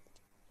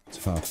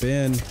 Let's hop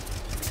in.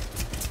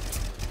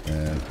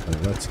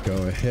 And let's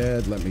go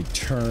ahead. Let me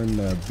turn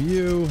the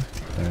view.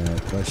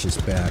 And let's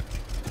just back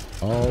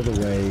all the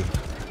way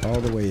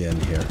in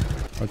here.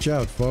 Watch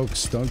out,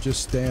 folks. Don't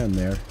just stand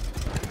there.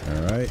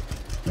 All right.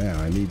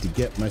 Now I need to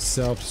get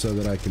myself so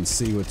that I can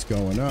see what's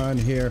going on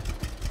here.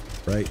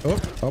 Right. Oh,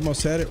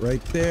 almost had it.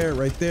 Right there.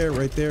 Right there.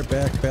 Right there.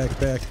 Back, back,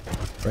 back.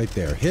 Right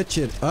there. Hitch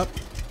it up.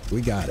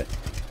 We got it.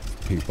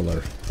 People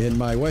are in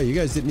my way. You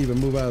guys didn't even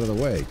move out of the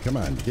way. Come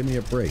on. Give me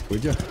a break,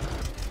 would you?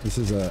 This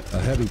is a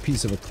heavy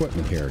piece of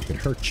equipment here. It could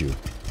hurt you.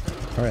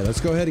 All right.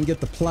 Let's go ahead and get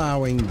the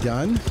plowing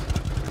done.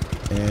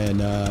 And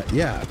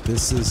yeah,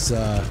 this is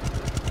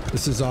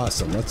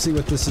awesome. Let's see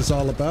what this is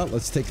all about.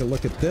 Let's take a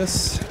look at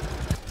this.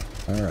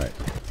 All right.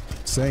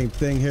 Same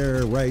thing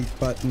here. Right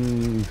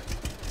button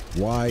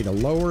Y to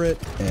lower it.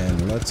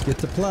 And let's get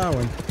to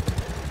plowing.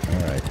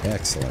 All right.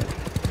 Excellent.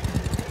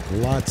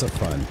 Lots of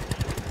fun.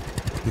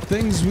 The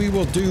things we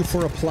will do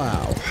for a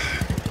plow.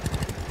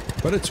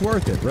 But it's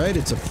worth it, right?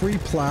 It's a free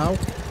plow.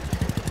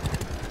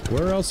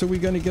 Where else are we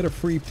going to get a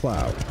free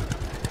plow? All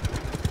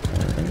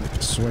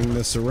right. Swing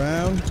this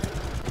around.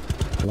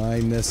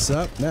 Line this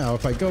up. Now,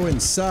 if I go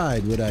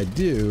inside, what I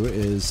do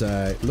is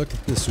look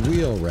at this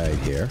wheel right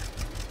here.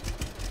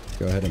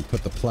 Go ahead and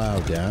put the plow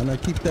down. I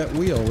keep that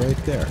wheel right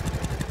there.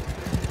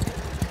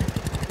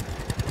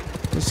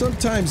 So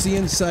sometimes the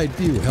inside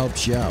view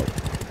helps you out.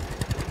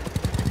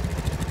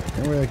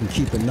 That way I can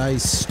keep a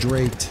nice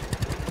straight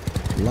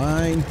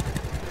line.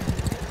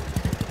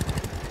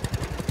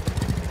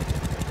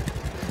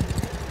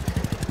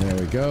 There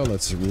we go.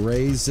 Let's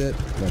raise it.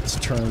 Let's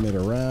turn it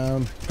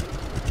around.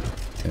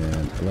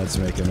 And let's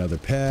make another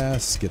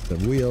pass. Get the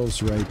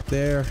wheels right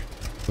there.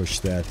 Push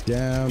that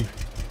down.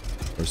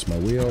 Where's my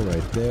wheel?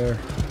 Right there.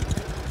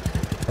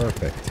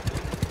 Perfect.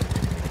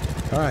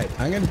 All right,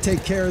 I'm going to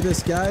take care of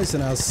this, guys,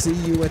 and I'll see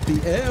you at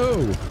the...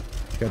 Oh!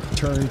 Got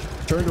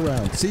turned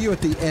around. See you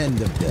at the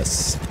end of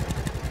this.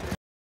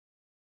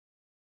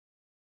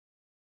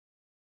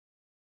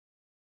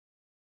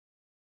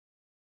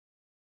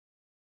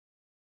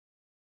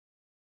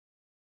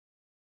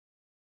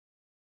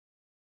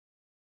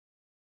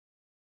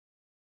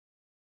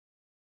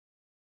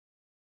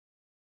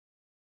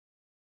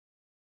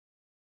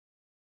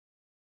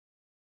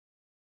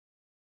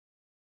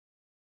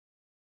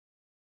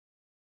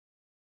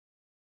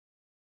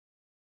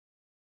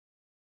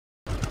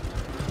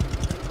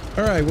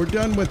 All right, we're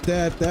done with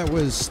that. That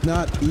was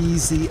not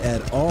easy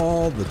at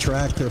all. The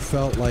tractor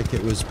felt like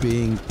it was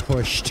being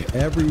pushed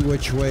every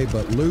which way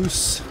but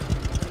loose.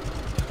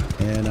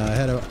 And I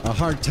had a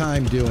hard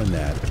time doing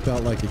that. It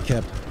felt like it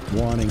kept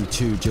wanting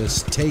to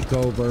just take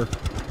over,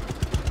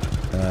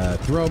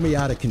 throw me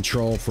out of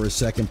control for a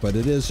second, but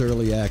it is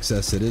early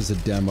access. It is a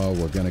demo.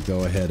 We're going to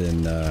go ahead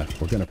and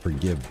we're going to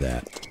forgive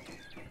that.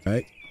 All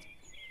right?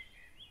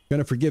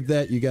 Gonna forgive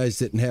that. You guys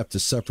didn't have to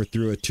suffer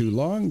through it too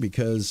long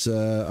because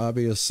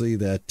obviously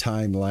that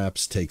time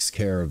lapse takes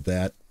care of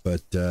that,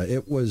 but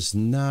it was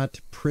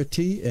not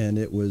pretty and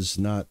it was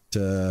not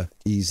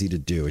easy to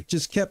do. It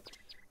just kept,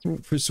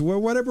 for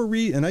whatever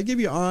reason, and I give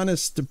you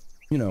honest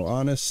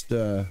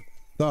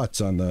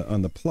thoughts on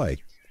the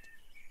play.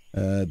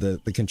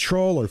 The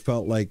controller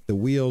felt like the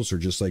wheels are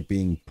just like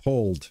being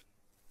pulled.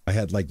 I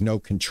had like no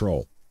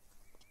control.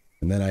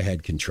 And then I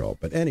had control.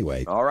 But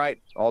anyway. All right,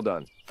 all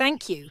done.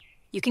 Thank you.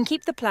 You can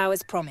keep the plow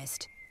as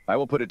promised. I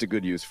will put it to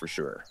good use for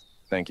sure.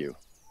 Thank you.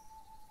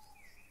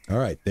 All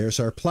right, there's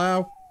our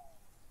plow.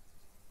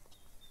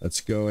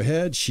 Let's go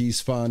ahead.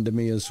 She's fond of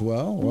me as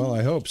well. Well,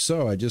 I hope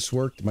so. I just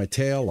worked my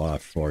tail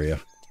off for you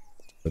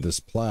for this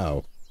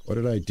plow. What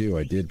did I do?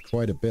 I did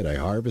quite a bit. I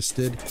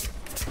harvested,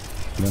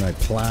 and then I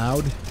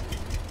plowed.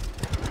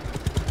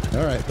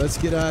 All right, let's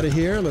get out of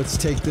here. Let's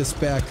take this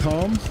back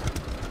home.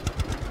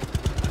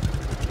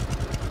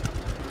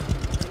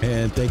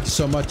 And thank you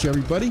so much,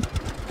 everybody.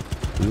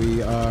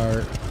 We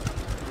are...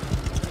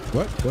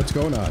 What's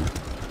going on?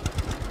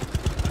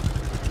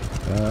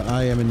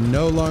 I am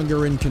no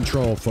longer in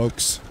control,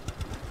 folks.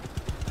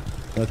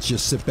 Let's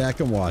just sit back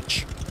and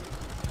watch.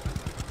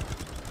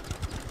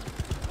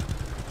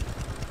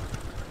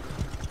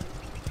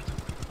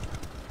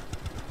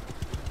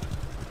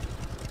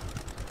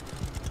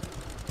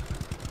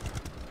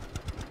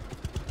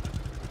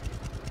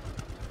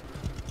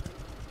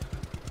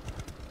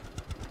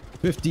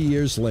 "50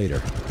 years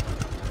later.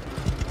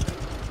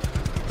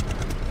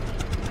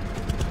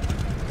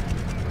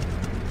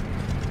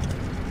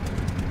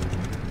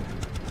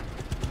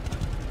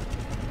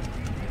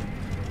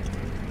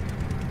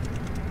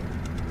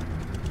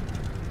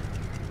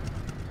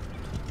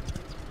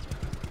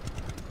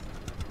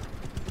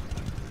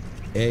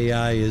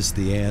 AI is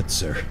the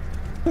answer.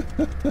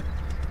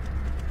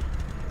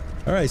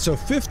 All right, so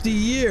 50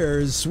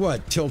 years,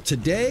 what, till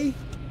today?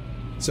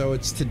 So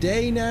it's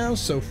today now,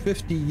 so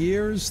 50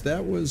 years,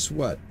 that was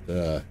what?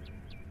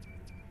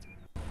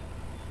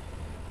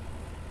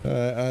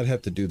 I'd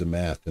have to do the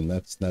math, and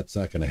that's not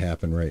going to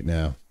happen right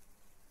now.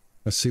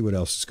 Let's see what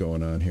else is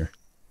going on here.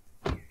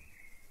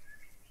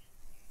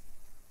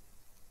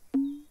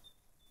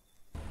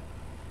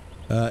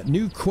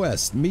 New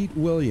quest, meet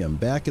William.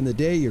 Back in the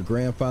day, your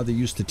grandfather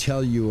used to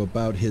tell you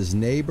about his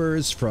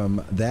neighbors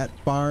from that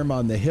farm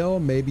on the hill.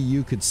 Maybe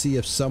you could see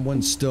if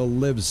someone still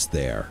lives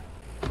there.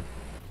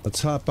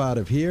 Let's hop out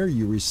of here.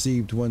 You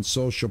received 1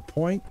 social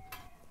point.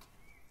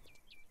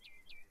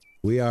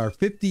 We are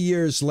 50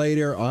 years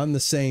later on the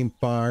same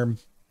farm.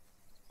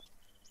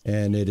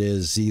 And it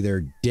is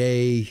either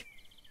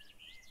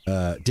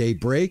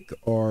daybreak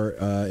or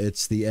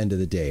it's the end of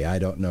the day. I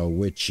don't know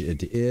which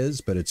it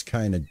is, but it's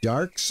kind of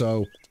dark.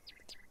 So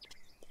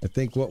I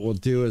think what we'll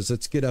do is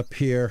let's get up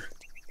here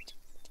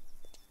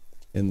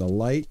in the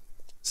light.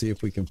 See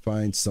if we can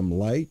find some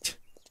light.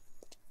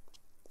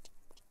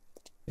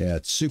 Yeah,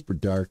 it's super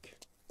dark.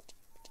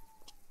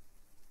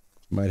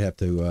 Might have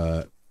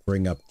to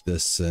bring up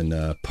this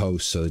in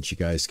post so that you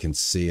guys can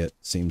see it.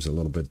 Seems a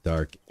little bit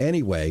dark.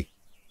 Anyway,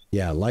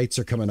 yeah, lights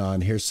are coming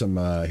on. Here's some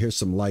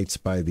lights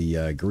by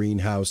the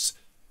greenhouse.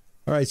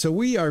 All right, so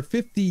we are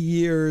 50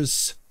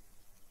 years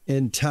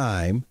in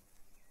time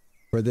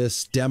for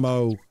this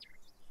demo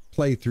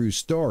playthrough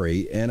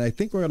story, and I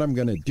think what I'm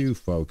going to do,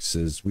 folks,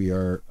 is we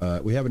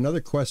have another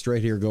quest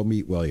right here. Go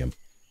meet William.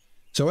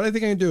 So what I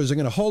think I'm going to do is I'm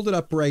going to hold it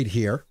up right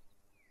here.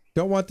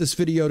 Don't want this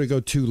video to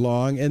go too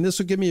long, and this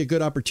will give me a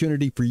good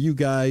opportunity for you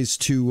guys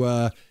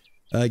to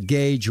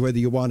gauge whether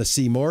you want to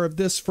see more of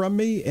this from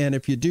me. And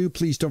if you do,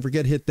 please don't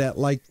forget to hit that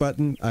like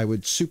button. I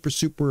would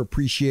super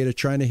appreciate it.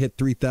 Trying to hit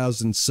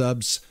 3,000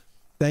 subs.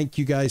 Thank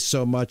you guys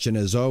so much, and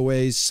as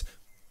always,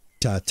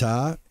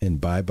 ta-ta and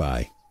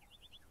bye-bye.